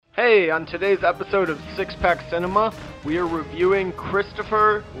Hey, on today's episode of Six Pack Cinema, we are reviewing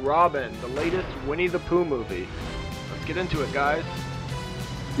Christopher Robin, the latest Winnie the Pooh movie. Let's get into it, guys.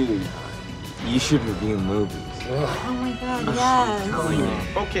 Dude, you should review movies. Oh my god,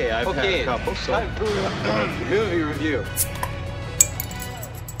 yes. Okay, I've had a couple, so... movie review.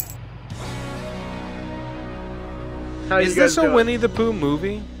 How you Is guys this a doing? Winnie the Pooh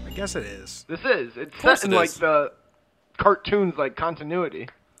movie? I guess it is. This is. It's course set in it like is. the cartoons, like continuity.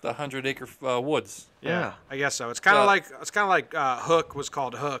 The 100-acre woods. Yeah. I guess so. It's kind of like Hook was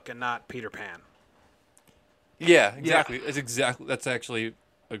called Hook and not Peter Pan. Yeah, exactly. That's actually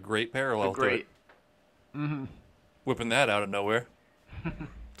a great parallel. Great. To it. Whipping that out of nowhere.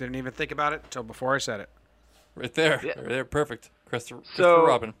 Didn't even think about it until before I said it. Right there. Yeah. Right there. Perfect. Christopher So-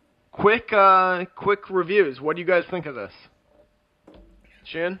 Robin. Quick reviews. What do you guys think of this?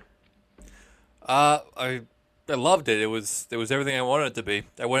 Shin? I loved it. It was everything I wanted it to be.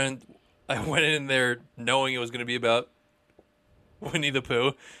 I went in there knowing it was going to be about Winnie the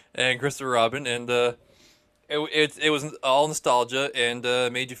Pooh and Christopher Robin, and it was all nostalgia and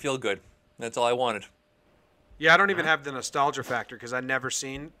made you feel good. That's all I wanted. Yeah, I don't even have the nostalgia factor because I never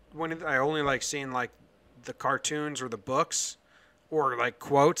seen Winnie. I only seen the cartoons or the books or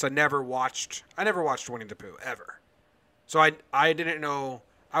quotes. I never watched Winnie the Pooh ever. So I didn't know.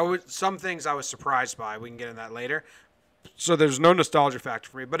 Some things I was surprised by. We can get into that later. So there's no nostalgia factor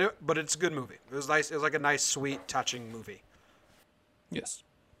for me, but it's a good movie. It was nice. It was like a nice, sweet, touching movie. Yes.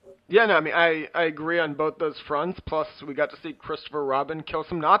 Yeah, no, I mean, I agree on both those fronts. Plus, we got to see Christopher Robin kill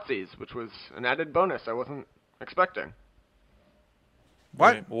some Nazis, which was an added bonus I wasn't expecting.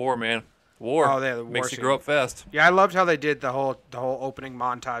 What? Right. War, man. War. Oh, yeah, the war Makes you scene. grow up fast. Yeah, I loved how they did the whole opening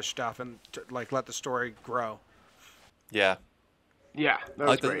montage stuff and let the story grow. Yeah. Yeah, that I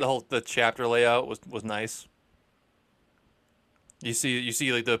was like great. the chapter layout was nice. You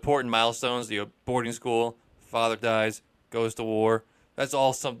see like the important milestones, the boarding school, father dies, goes to war. That's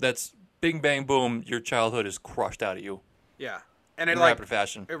all that's bing bang boom, your childhood is crushed out of you Yeah, and in it rapid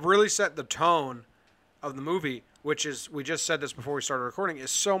fashion. it really set the tone of the movie, which is, we just said this before we started recording,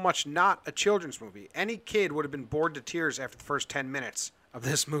 is so much not a children's movie. Any kid would have been bored to tears after the first 10 minutes of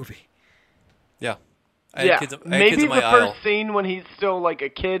this movie. Yeah. I Yeah, had kids in maybe my the aisle. first scene when he's still like a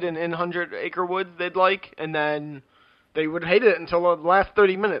kid in 100-acre woods they'd like, and then they would hate it until the last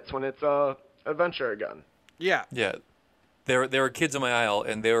 30 minutes when it's adventure again. Yeah, Yeah. There were kids in my aisle,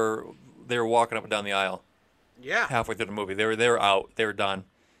 and they were walking up and down the aisle yeah. halfway through the movie. They were out. They were done.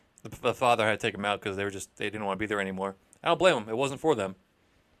 The father had to take them out because they didn't want to be there anymore. I don't blame them. It wasn't for them.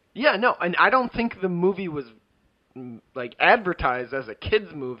 Yeah, no, and I don't think the movie was advertised as a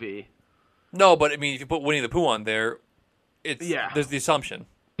kids movie. No, but I mean, if you put Winnie the Pooh on there, there's the assumption.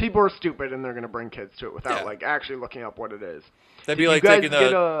 People are stupid and they're going to bring kids to it without Yeah. actually looking up what it is. That'd Did be like you guys taking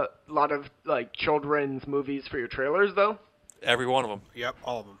get a lot of children's movies for your trailers though? every one of them. Yep,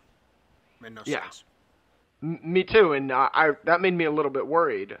 all of them. Made no Yeah. sense. Me too, and that made me a little bit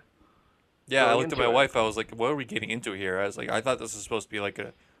worried. Yeah, I Going looked at into my it. wife. I was like, "What are we getting into here?" I was like, "I thought this was supposed to be like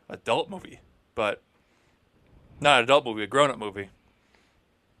a adult movie, but not an adult movie, a grown up movie."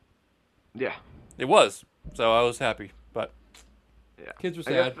 Yeah. It was, so I was happy. But Yeah. kids were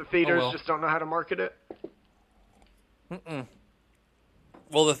I guess sad. the theaters Oh, well. just don't know how to market it.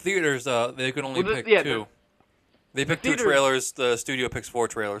 Well, the theaters they could only Well, pick yeah, two. They picked two theaters- trailers. The studio picks 4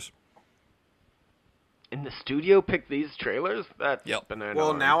 trailers. And the studio picked these trailers? That's Yep. banana. Well,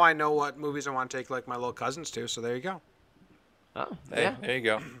 on. now I know what movies I want to take my little cousins to, so there you go. Oh, Hey, yeah. there you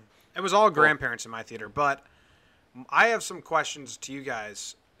go. It was all grandparents in my theater, but I have some questions to you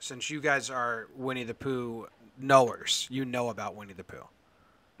guys, since you guys are Winnie the Pooh knowers. You know about Winnie the Pooh.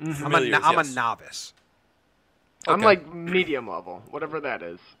 I'm a Yes. novice. I'm Okay. like medium level, whatever that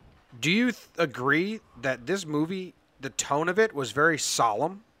is. Do you agree that this movie, the tone of it was very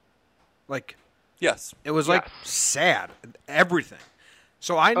solemn? Like, Yes. it was Yes. sad, everything.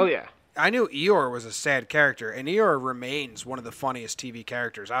 So Oh, yeah. I knew Eeyore was a sad character, and Eeyore remains one of the funniest TV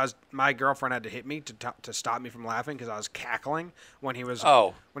characters. My girlfriend had to hit me to stop me from laughing because I was cackling when he was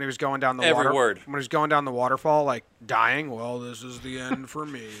going down the Every word. when he was going down the waterfall, like dying. Well, this is the end for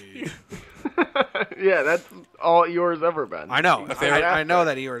me. Yeah, that's all yours ever been. I know. My favorite- I know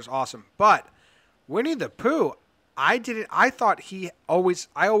that Eeyore is awesome, but Winnie the Pooh, I thought I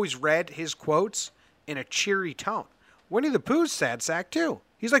always read his quotes in a cheery tone. Winnie the Pooh's sad sack too.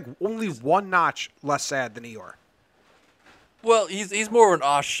 He's like only one notch less sad than Eeyore. Well, he's more of an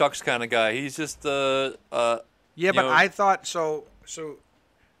aw shucks kind of guy. He's just Yeah, but know- I thought so.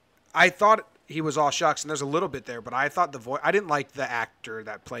 I thought he was all shucks, and there's a little bit there, but I thought the voice. I didn't like the actor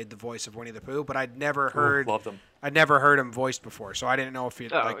that played the voice of Winnie the Pooh, but I'd never heard loved him. I'd never heard him voiced before, so I didn't know if he.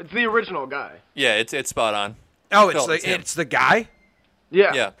 Oh, it's the original guy. Yeah, it's spot on. Oh, Phil, it's him. it's the guy.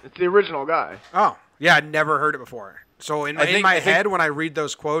 Yeah, Yeah. it's the original guy. Oh, yeah, I'd never heard it before. So in my head, when I read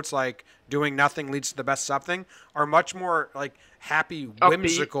those quotes, like "doing nothing leads to the best something," are much more like happy,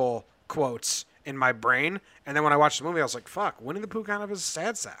 whimsical quotes in my brain. And then when I watched the movie, I was like, "Fuck, Winnie the Pooh kind of is a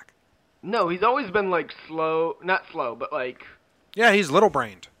sad sack." No, he's always been like not slow, but like. Yeah, he's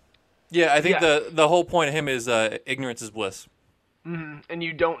little-brained. Yeah, I think Yeah. the whole point of him is ignorance is bliss. And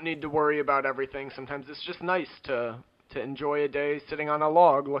you don't need to worry about everything. Sometimes it's just nice to enjoy a day sitting on a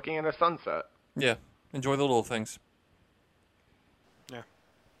log looking at a sunset. Yeah, enjoy the little things. Yeah.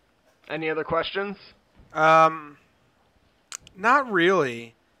 Any other questions? Not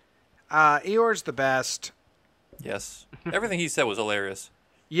really. Eeyore's the best. Yes, everything he said was hilarious.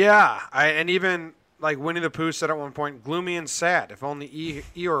 Yeah, and even like Winnie the Pooh said at one point, gloomy and sad. If only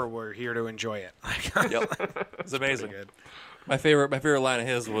Eeyore were here to enjoy it. Yep, it's amazing. Pretty good. My favorite line of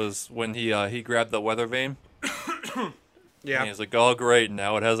his was when he grabbed the weather vane. Yeah. And he's like, "Oh, great!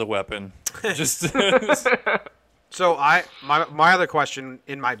 Now it has a weapon." Just So my other question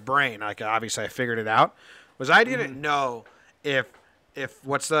in my brain, like obviously I figured it out, was I didn't know if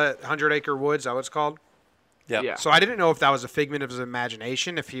what's the 100 Acre Woods? Is that what it's called? yeah. So I didn't know if that was a figment of his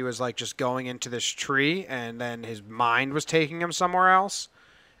imagination, if he was like just going into this tree and then his mind was taking him somewhere else.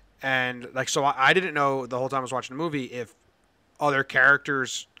 And like, so I didn't know the whole time I was watching the movie if other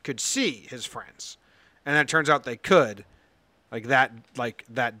characters could see his friends. And then it turns out they could. Like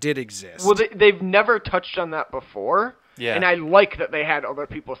that did exist. Well, they've never touched on that before. Yeah. And I like that they had other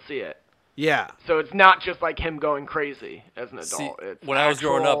people see it. Yeah. So it's not just like him going crazy as an adult. See, It's when I was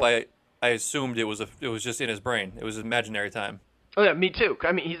growing up, actual- I assumed it was just in his brain. It was imaginary time. Oh yeah, me too.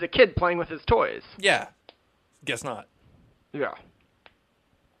 I mean, he's a kid playing with his toys. Yeah. Guess not. Yeah.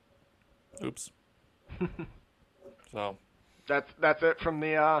 Oops. So. That's it from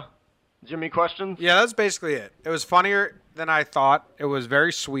the Jimmy questions. Yeah, that's basically it. It was funnier than I thought. It was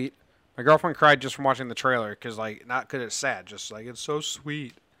very sweet. My girlfriend cried just from watching the trailer because, like, not because it's sad, just like it's so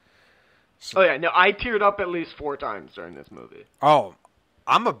sweet. Oh yeah, no, I teared up at least 4 times during this movie. Oh,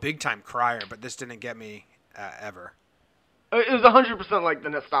 I'm a big time crier, but this didn't get me ever. It was 100% like the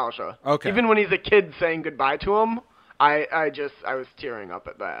nostalgia. Okay. Even when he's a kid saying goodbye to him, I was tearing up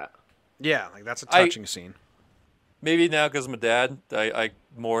at that. Yeah, like that's a touching scene. Maybe now because I'm a dad, I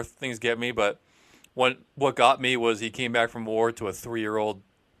more things get me. But what got me was he came back from war to a 3-year-old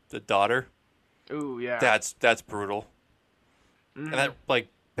daughter. Ooh yeah. That's brutal. And that like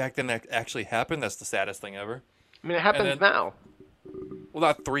back then that actually happened. That's the saddest thing ever. I mean, it happens then- now. Well,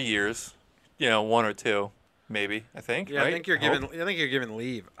 not 3 years. 1 or 2, maybe. I think. Yeah, right? I think you're hope. given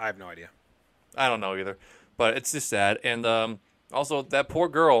leave. I have no idea. I don't know either, but it's just sad. And also that poor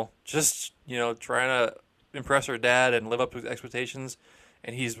girl, just trying to impress her dad and live up to his expectations,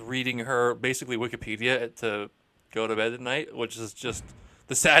 and he's reading her basically Wikipedia to go to bed at night, which is just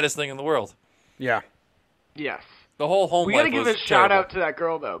the saddest thing in the world. Yeah. Yes. The whole home We life gotta give was a shout terrible. out to that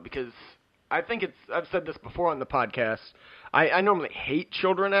girl though, because I think I've said this before on the podcast. I normally hate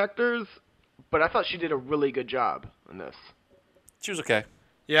children actors, but I thought she did a really good job in this. She was okay.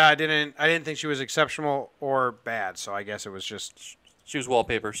 Yeah, I didn't think she was exceptional or bad, so I guess it was just She was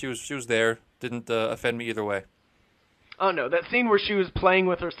wallpaper. She was there. Didn't offend me either way. Oh no, that scene where she was playing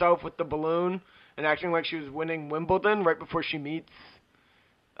with herself with the balloon and acting like she was winning Wimbledon right before she meets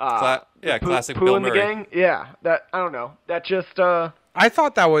Classic Pooh Bill and the Murray. gang. Yeah, that I don't know. That just I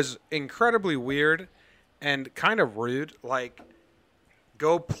thought that was incredibly weird and kind of rude. Like,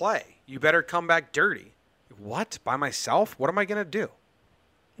 go play. You better come back dirty. What? By myself? What am I gonna do?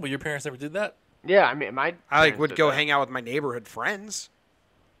 Well, your parents never did that. yeah. I mean, my I parents would did go that. hang out with my neighborhood friends.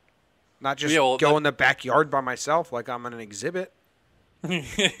 Not just Yeah, well, go that- in the backyard by myself like I'm in an exhibit.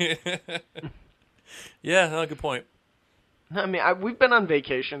 Yeah, no, good point. I mean, we've been on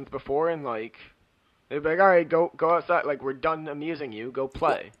vacations before, and like they'd be like, "All right, go outside. Like we're done amusing you. Go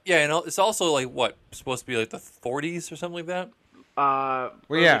play." Yeah, and it's also like what supposed to be like the 40s or something like that. Well,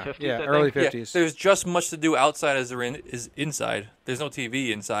 Early yeah, 50s, yeah, I early think. 50s. Yeah, there's just much to do outside as there is inside. There's no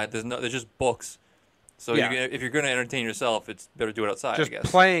TV inside. There's just books. So Yeah. if you're going to entertain yourself, it's better do it outside. Just I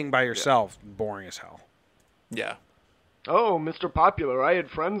guess. playing by yourself, boring as hell. Yeah. Oh, Mr. Popular. I had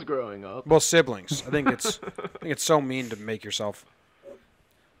friends growing up. Well, siblings. I think it's so mean to make yourself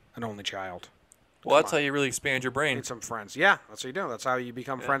an only child. Well, that's how you really expand your brain. Need some friends. Yeah, that's what you do. That's how you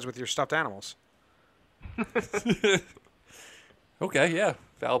become friends with your stuffed animals. Okay, yeah,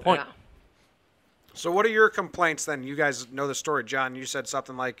 valid point. Yeah. So what are your complaints then? You guys know the story, John. You said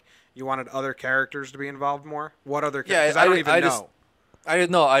something like you wanted other characters to be involved more. What other Yeah, characters? I don't even know. I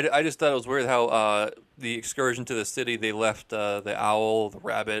didn't know. I just thought it was weird how the excursion to the city, they left the owl, the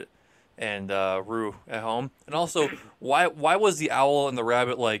rabbit, and Rue at home. And also, why was the owl and the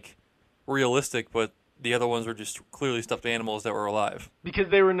rabbit like realistic, but the other ones were just clearly stuffed animals that were alive? Because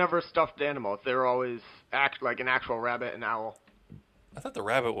they were never stuffed animals. They were always like an actual rabbit and owl. I thought the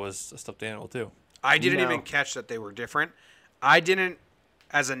rabbit was a stuffed animal too. I didn't No. even catch that they were different. I didn't,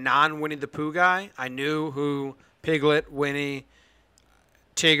 as a non-Winnie the Pooh guy, I knew who Piglet, Winnie,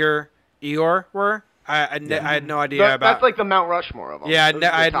 Tigger, Eeyore were. I had no idea about. That's like the Mount Rushmore of them. Yeah, Those are I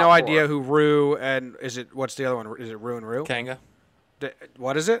the had top no idea four. who Rue and what's the other one? Is it Rue and Rue? Kanga?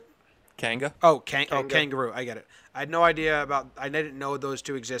 What is it? Kanga? Oh, Kanga. kangaroo. I get it. I had no idea about. I didn't know those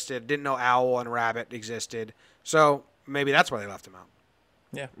two existed. Didn't know owl and rabbit existed. So maybe that's why they left them out.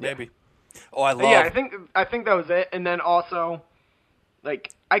 Yeah, maybe. Oh, I love. Yeah, I think that was it. And then also,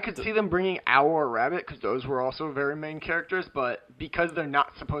 like, I could see them bringing owl or rabbit because those were also very main characters. But because they're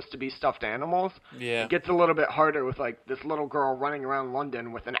not supposed to be stuffed animals, Yeah. it gets a little bit harder with like this little girl running around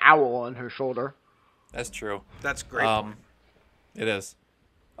London with an owl on her shoulder. That's true. That's great. It is.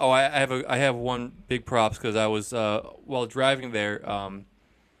 Oh, I have one big props because I was while driving there.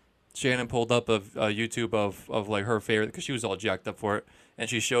 Shannon pulled up a YouTube of like her favorite because she was all jacked up for it, and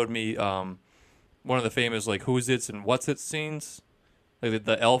she showed me one of the famous like who's its and what's its scenes. Like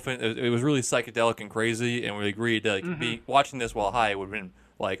the elephant, it was really psychedelic and crazy, and we agreed to like be watching this while high would have been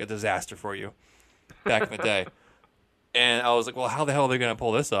like a disaster for you back in the day. And I was like, well, how the hell are they gonna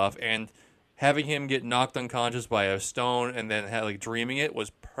pull this off? And having him get knocked unconscious by a stone and then like dreaming it was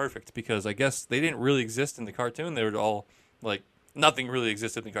perfect because I guess they didn't really exist in the cartoon. They were all like nothing really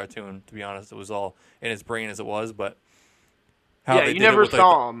existed in the cartoon. To be honest, it was all in his brain as it was. But how Yeah, they you did it never with, like,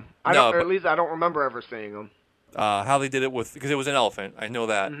 saw them. No, Or but- at least I don't remember ever seeing them. how they did it with because it was an elephant. I know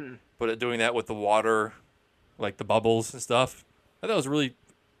that, but doing that with the water, like the bubbles and stuff, I thought it was really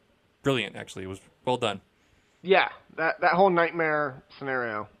brilliant. Actually, it was well done. Yeah, that whole nightmare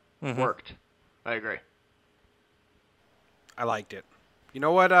scenario Mm-hmm. worked. I agree. I liked it. You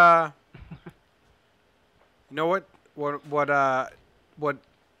know what? You know what? What? I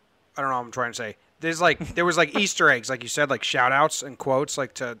don't know. What I'm trying to say. There was like Easter eggs, like you said, like shout outs and quotes,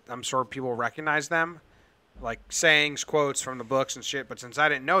 like to I'm sure people recognize them, like sayings, quotes from the books and shit. But since I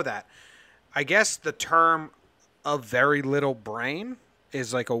didn't know that, I guess the term "a very little brain"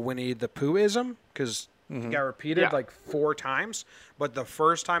 is like a Winnie the Pooh-ism because it got repeated Yeah. like 4 times. But the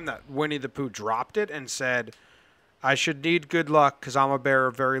first time that Winnie the Pooh dropped it and said, "I should need good luck because I'm a bear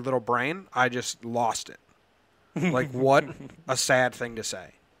of very little brain," I just lost it. Like, what a sad thing to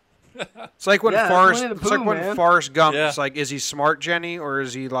say. It's like when Yeah, it's Forrest, Winnie the it's like Pooh, when man. Forrest Gump. Yeah. It's like, is he smart, Jenny, or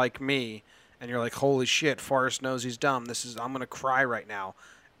is he like me? And you're like, holy shit, Forrest knows he's dumb. I'm gonna cry right now.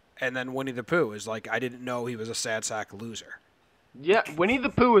 And then Winnie the Pooh is like, I didn't know he was a sad sack loser. Yeah, Winnie the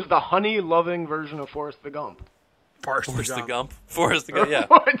Pooh is the honey-loving version of Forrest the Gump. Forrest Forrest the Gump, yeah.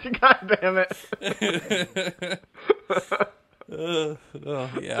 God damn it. Yeah.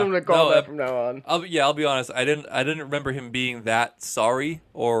 I'm gonna call No, that from now on. I'll be honest. I didn't remember him being that sorry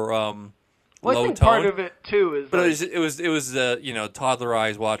or Well, low I think tone. part of it too is but like, it was you know, toddler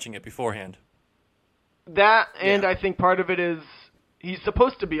eyes watching it beforehand. that, and Yeah. I think part of it is he's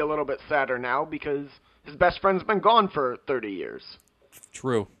supposed to be a little bit sadder now because his best friend's been gone for 30 years.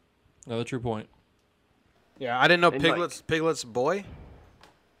 True. Another true point. Yeah, I didn't know And, like- Piglet's a boy.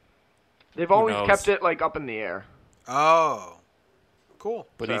 They've always knows? kept it like up in the air. Oh, cool.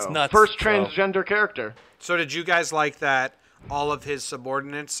 But So, he's nuts. First so- transgender character. So did you guys like that all of his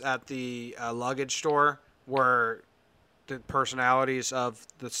subordinates at the luggage store were the personalities of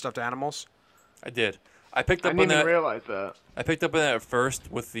the stuffed animals? I did. I picked I up didn't on even that. realize that. I picked up on that at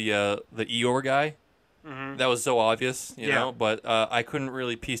first with the Eeyore guy. That was so obvious, you Yeah. know. But I couldn't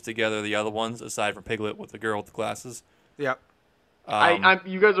really piece together the other ones aside from Piglet with the girl with the glasses. Yep.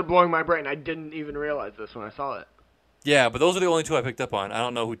 You guys are blowing my brain. I didn't even realize this when I saw it. Yeah, but those are the only two I picked up on. I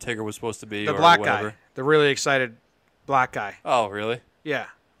don't know who Tigger was supposed to be. The or black whatever. guy. The really excited black guy. Oh, really? Yeah. It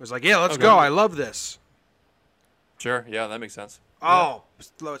was like, yeah, let's Okay. go. I love this. Sure. Yeah, that makes sense. Oh,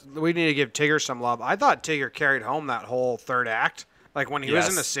 we need to give Tigger some love. I thought Tigger carried home that whole third act. Like when he was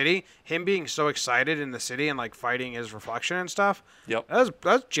in Yes. the city, him being so excited in the city and like fighting his reflection and stuff. Yep. That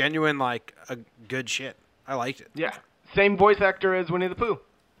was genuine, like a good shit. I liked it. Yeah. Same voice actor as Winnie the Pooh.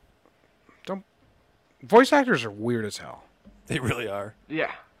 Voice actors are weird as hell. They really are.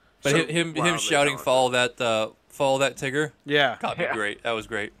 Yeah. But So him wildly shouting, talented. follow that Tigger. Yeah. Got me Yeah. great. That was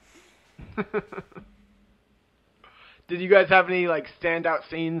great. Did you guys have any like standout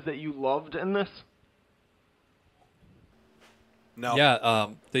scenes that you loved in this? No. Yeah.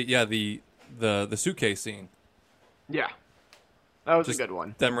 The suitcase scene. Yeah. That was Just a good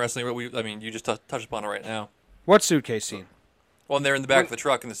one. Them wrestling. I mean, you just touched upon it right now. What suitcase scene? Well, and they're in the back of the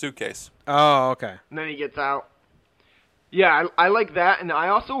truck in the suitcase. Oh, okay. And then he gets out. Yeah, I like that, and I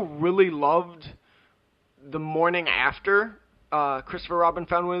also really loved the morning after Christopher Robin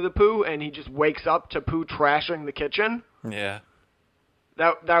found Winnie the Pooh, and he just wakes up to Pooh trashing the kitchen. Yeah.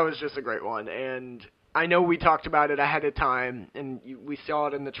 That was just a great one, and I know we talked about it ahead of time, and we saw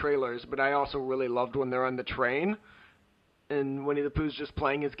it in the trailers, but I also really loved when they're on the train, and Winnie the Pooh's just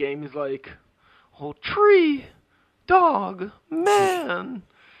playing his game. He's like, "Oh, tree, dog, man."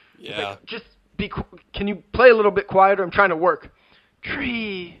 Yeah. Like, just can you play a little bit quieter? I'm trying to work.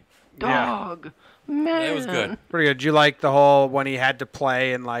 Tree, Yeah. dog, man. It was good. Pretty good. Did you like the whole when he had to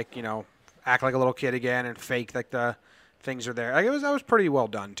play and act like a little kid again and fake like the things are there? Like that was pretty well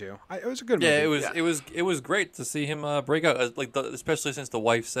done too. It was a good movie. Yeah, it was great to see him break out. Especially since the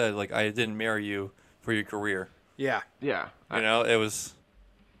wife said like I didn't marry you for your career. Yeah. Yeah. You know, it was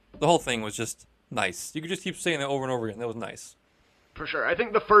the whole thing was just nice. You could just keep saying that over and over again. That was nice. For sure. I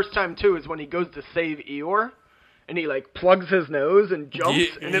think the first time, too, is when he goes to save Eeyore, and he, plugs his nose and jumps,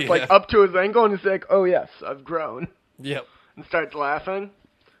 and it's, Yeah. up to his ankle, and he's like, "Oh, yes, I've grown," Yep. and starts laughing.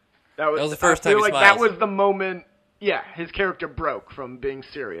 That was the first I feel time he like that smiled. was the moment, his character broke from being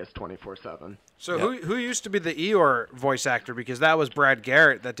serious 24/7. So Yep. who used to be the Eeyore voice actor? Because that was Brad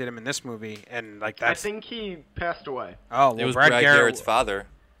Garrett that did him in this movie, and I that's think he passed away. oh, well, It was Brad Garrett's father.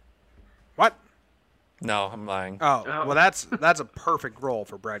 What? No, I'm lying. Oh, Oh. well, that's a perfect role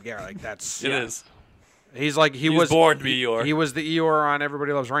for Brad Garrett. Like that's It is. he's like he He was was born to be Eeyore. He was the Eeyore on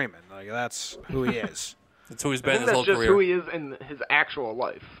Everybody Loves Raymond. Like that's who he is. That's who he's I been think his whole that's just career. who he is in his actual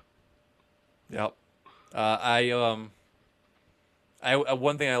life. Yep.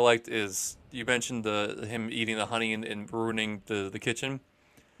 One thing I liked is you mentioned him eating the honey and ruining the kitchen.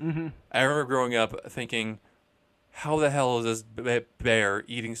 Mm-hmm. I remember growing up thinking, how the hell is this bear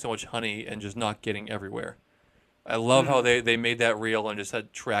eating so much honey and just not getting everywhere? I love how they made that real and just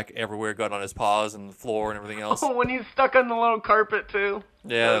had track everywhere, got on his paws and the floor and everything else. Oh, when he's stuck on the little carpet, too.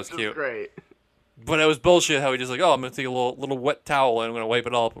 Yeah, that was just cute. great. But it was bullshit how he just like, oh, I'm going to take a little wet towel and I'm going to wipe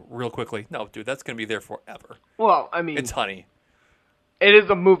it all up real quickly. No, dude, that's going to be there forever. Well, I mean, It's honey. it is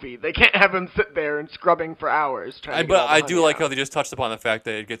a movie. They can't have him sit there and scrubbing for hours. Trying to get all But the I do honey like out. how they just touched upon the fact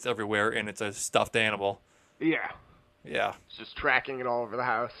that it gets everywhere and it's a stuffed animal. Yeah, Yeah. it's just tracking it all over the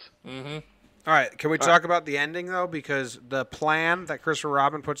house. All right, can we talk about the ending though? Because the plan that Christopher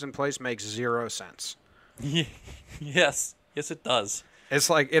Robin puts in place makes zero sense. Yes, it does. It's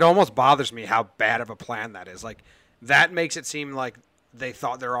like it almost bothers me how bad of a plan that is. Like that makes it seem like they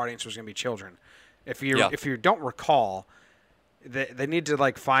thought their audience was going to be children. If you don't recall, they need to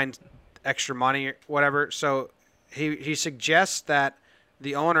find extra money or whatever. So he suggests that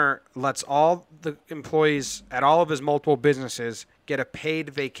the owner lets all the employees at all of his multiple businesses get a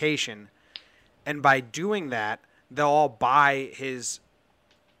paid vacation, and by doing that, they'll all buy his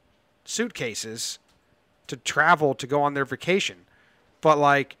suitcases to travel to go on their vacation.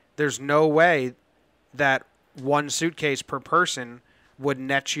 But there's no way that one suitcase per person would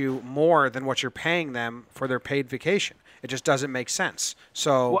net you more than what you're paying them for their paid vacation. It just doesn't make sense.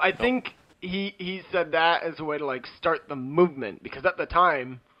 So Well, I think he said that as a way to start the movement, because at the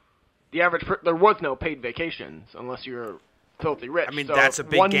time, the average there was no paid vacations unless you're filthy rich. I mean So that's a if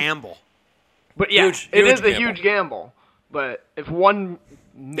big one, gamble. But yeah, Huge it is a gamble. huge gamble. But if one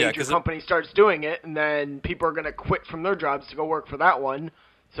major 'cause company starts doing it, and then people are going to quit from their jobs to go work for that one,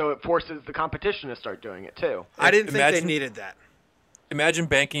 so it forces the competition to start doing it too. I didn't think they Imagine- needed that. Imagine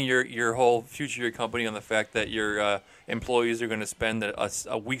banking your whole future of your company on the fact that your employees are going to spend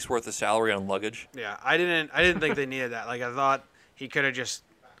a week's worth of salary on luggage. Yeah, I didn't think they needed that. I thought he could have just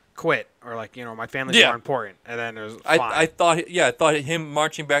quit or my family's Yeah. more important, and then it was fine. I thought him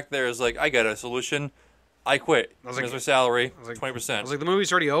marching back there is like, I got a solution. I quit. was Here's like- my salary, I was 20%. like, the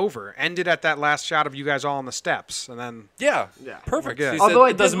movie's already over. Ended at that last shot of you guys all on the steps, and then Yeah, Yeah. perfect. We're good. He said, Although I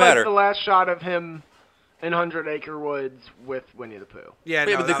it doesn't did matter. like the last shot of him in 100 Acre Woods with Winnie the Pooh. yeah,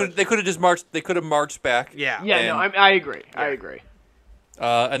 But no, that they could have just marched. They could have marched back. yeah, Yeah, no, I agree. I agree.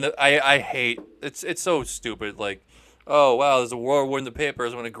 I hate it's so stupid. Like, oh wow, there's a war in the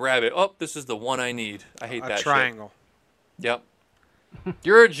papers. I'm gonna grab it. Oh, this is the one I need. I hate a that triangle. shit. Yep.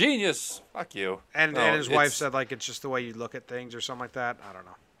 You're a genius. Fuck you. And No, and his wife it's- said it's just the way you look at things or something like that. I don't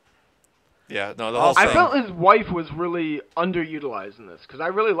know. Yeah, no, the whole I thing. felt his wife was really underutilized in this because I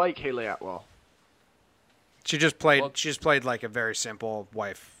really like Haley Atwell. She just played. Well- She just played a very simple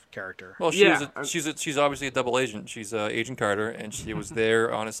wife character. Well, Yeah. she's obviously a double agent. She's Agent Carter, and she was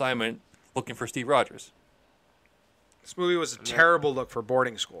there on assignment looking for Steve Rogers. This movie was a terrible look for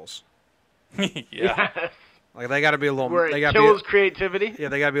boarding schools. Yeah. Yes. Like they got to be a little. Where They it got kills creativity. Yeah,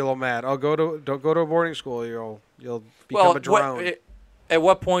 they got to be a little mad. Oh, don't go to a boarding school. You'll become Well, a drone. at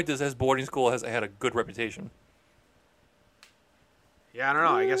what point does his boarding school has had a good reputation? Yeah, I don't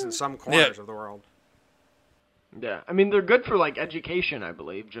know. I guess in some corners of the world. Yeah, I mean they're good for like education, I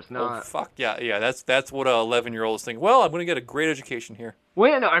believe, just Oh not. fuck yeah. That's what a 11-year-old is thinking. Well, I'm gonna get a great education here.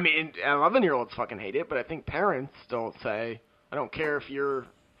 Well, yeah, no, I mean 11-year-olds fucking hate it, but I think parents still say, I don't care if you're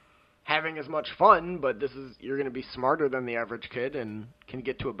having as much fun, but you're gonna be smarter than the average kid and can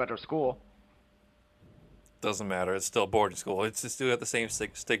get to a better school. Doesn't matter. It's still boarding school. It's still got the same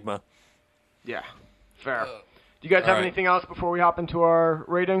stigma. Yeah, fair. Do you guys have right. anything else before we hop into our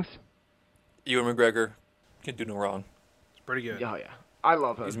ratings? Ewan McGregor can do no wrong. It's pretty good. Oh yeah, I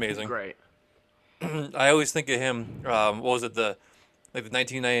love him. He's amazing. Great. I always think of him. What was it? The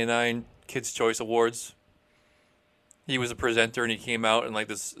 1999 Kids' Choice Awards. He was a presenter and he came out in like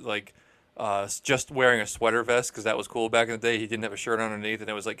this just wearing a sweater vest because that was cool back in the day. He didn't have a shirt underneath and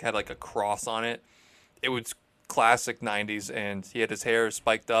it was had a cross on it. It was classic 90s and he had his hair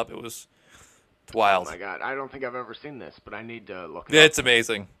spiked up. It's wild. Oh my god, I don't think I've ever seen this, but I need to look it It's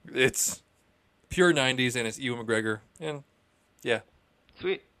amazing. It's pure 90s and it's Ewan McGregor. And yeah. up.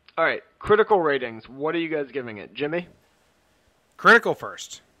 Sweet. All right, critical ratings. What are you guys giving it, Jimmy? Critical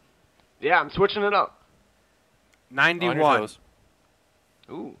first. Yeah, I'm switching it up. On your 91. toes.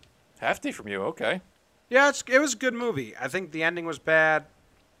 Ooh. Hefty from you. Okay. Yeah, it was a good movie. I think the ending was bad.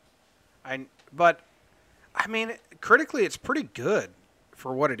 But I mean, critically, it's pretty good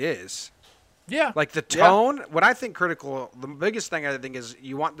for what it is. Yeah. Like the tone. What I think critical, the biggest thing I think is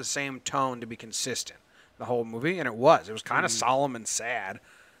you want the same tone to be consistent the whole movie, and it was. It was kind of solemn and sad.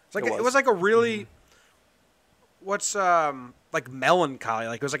 It's like it was like a really what's like melancholy.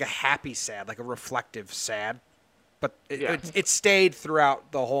 Like it was like a happy sad, like a reflective sad. But it stayed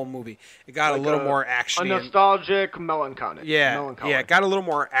throughout the whole movie. It got Like a little more action. A nostalgic melancholy. Yeah, Melancholy. yeah, it got a little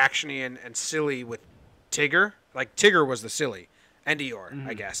more actiony and silly with Tigger. Like Tigger was the silly, and Eeyore,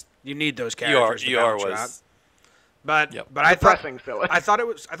 I guess. You need those characters. to balance you out. was. But Yep. but I thought Depressing silly. I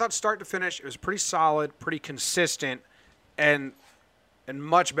thought start to finish it was pretty solid, pretty consistent, and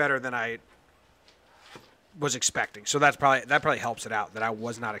much better than I was expecting. So that probably helps it out that I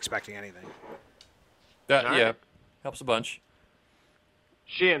was not expecting anything. That, All yeah. right. Helps a bunch.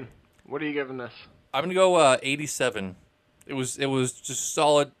 Sheehan, what are you giving this? I'm gonna go 87. It was just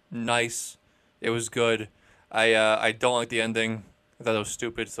solid, nice. It was good. I don't like the ending. I thought it was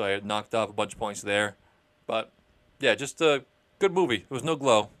stupid, so I knocked off a bunch of points there. But yeah, just a good movie. There was no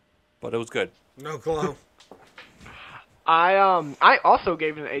glow, but it was good. No glow. I also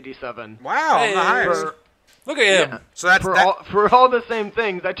gave it an 87. Wow, Hey, the highest. For- Look at him. Yeah. So that's For all the same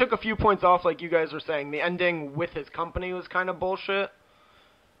things. I took a few points off, like you guys were saying. The ending with his company was kind of bullshit,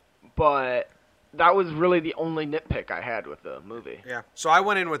 but that was really the only nitpick I had with the movie. Yeah. So I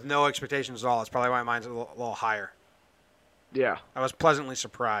went in with no expectations at all. That's probably why mine's a little higher. Yeah. I was pleasantly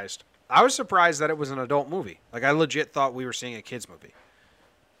surprised. I was surprised that it was an adult movie. Like I legit thought we were seeing a kids movie.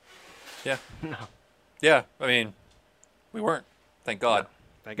 Yeah. No. Yeah. I mean, we weren't. Thank God.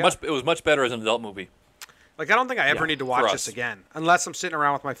 Thank God. It was much better as an adult movie. Like I don't think I ever Yeah, need to for watch us. this again, unless I'm sitting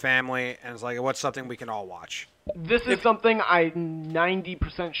around with my family and it's like, what's something we can all watch? This is something I'm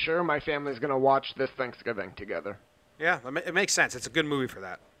 90% sure my family's going to watch this Thanksgiving together. Yeah, it makes sense. It's a good movie for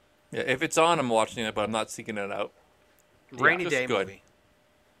that. Yeah. If it's on, I'm watching it, but I'm not seeking it out. Rainy just day good. movie.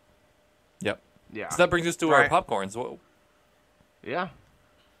 Yep. Yeah. So that brings us to All our right. popcorns. Whoa. Yeah.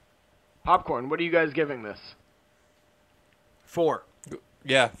 Popcorn, what are you guys giving this? 4.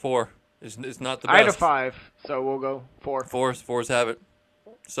 Yeah, 4. It's not the best. I had a 5, so we'll go 4. Fours have it.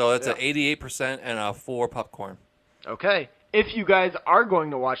 So that's Yeah. an 88% and a 4 popcorn. Okay. If you guys are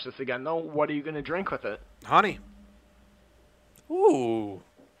going to watch this again, though, what are you going to drink with it? Honey, Ooh.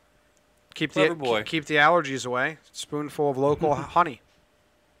 keep Clever boy. keep the allergies away. Spoonful of local honey.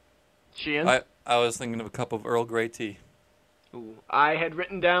 Sheehan? I was thinking of a cup of Earl Grey tea. Ooh, I had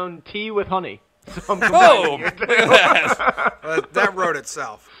written down tea with honey. So I'm Oh, combining look it. at That wrote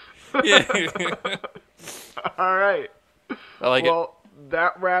itself. that. Yeah. All right. I like it. Well,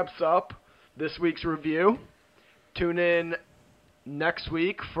 that wraps up this week's review. Tune in next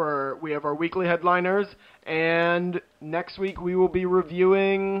week we have our weekly headliners, and next week we will be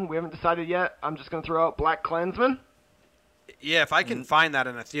reviewing, we haven't decided yet, I'm just going to throw out Black Klansman. Yeah, if I can find that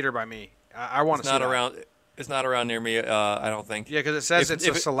in a theater by me, I want to It's see not that. around. It's not around near me. I don't think. Yeah, because it says If- it's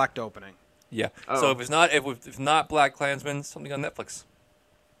if a it- select opening. Yeah. Oh. So if not Black Klansman, something on Netflix.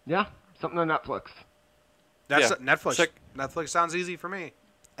 Yeah, something on Netflix. That's Yeah. Netflix. Check- Netflix sounds easy for me,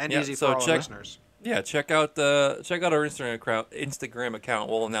 and Yeah, easy so for all our check- listeners. Yeah. Check out our Instagram account.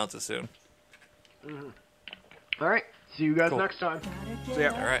 We'll announce it soon. All right. See you guys Cool. next time. So yeah.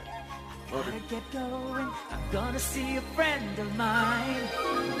 All right. Gotta get going. I'm gonna see a friend of mine.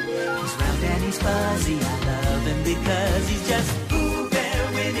 He's round and he's fuzzy. I love him because he's just Pooh Bear,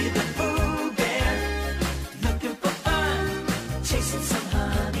 Winnie the Pooh Bear. Looking for fun, chasing some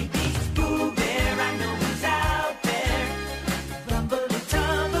honeybees. Pooh Bear, I know he's out there. Rumbly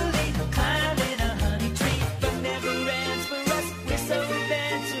tumbly, climbing a honey tree. But never ends for us. We're so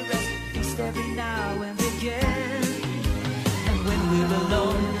adventurous. Feast every now and again. And when we're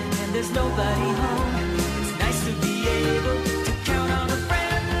alone, there's nobody home.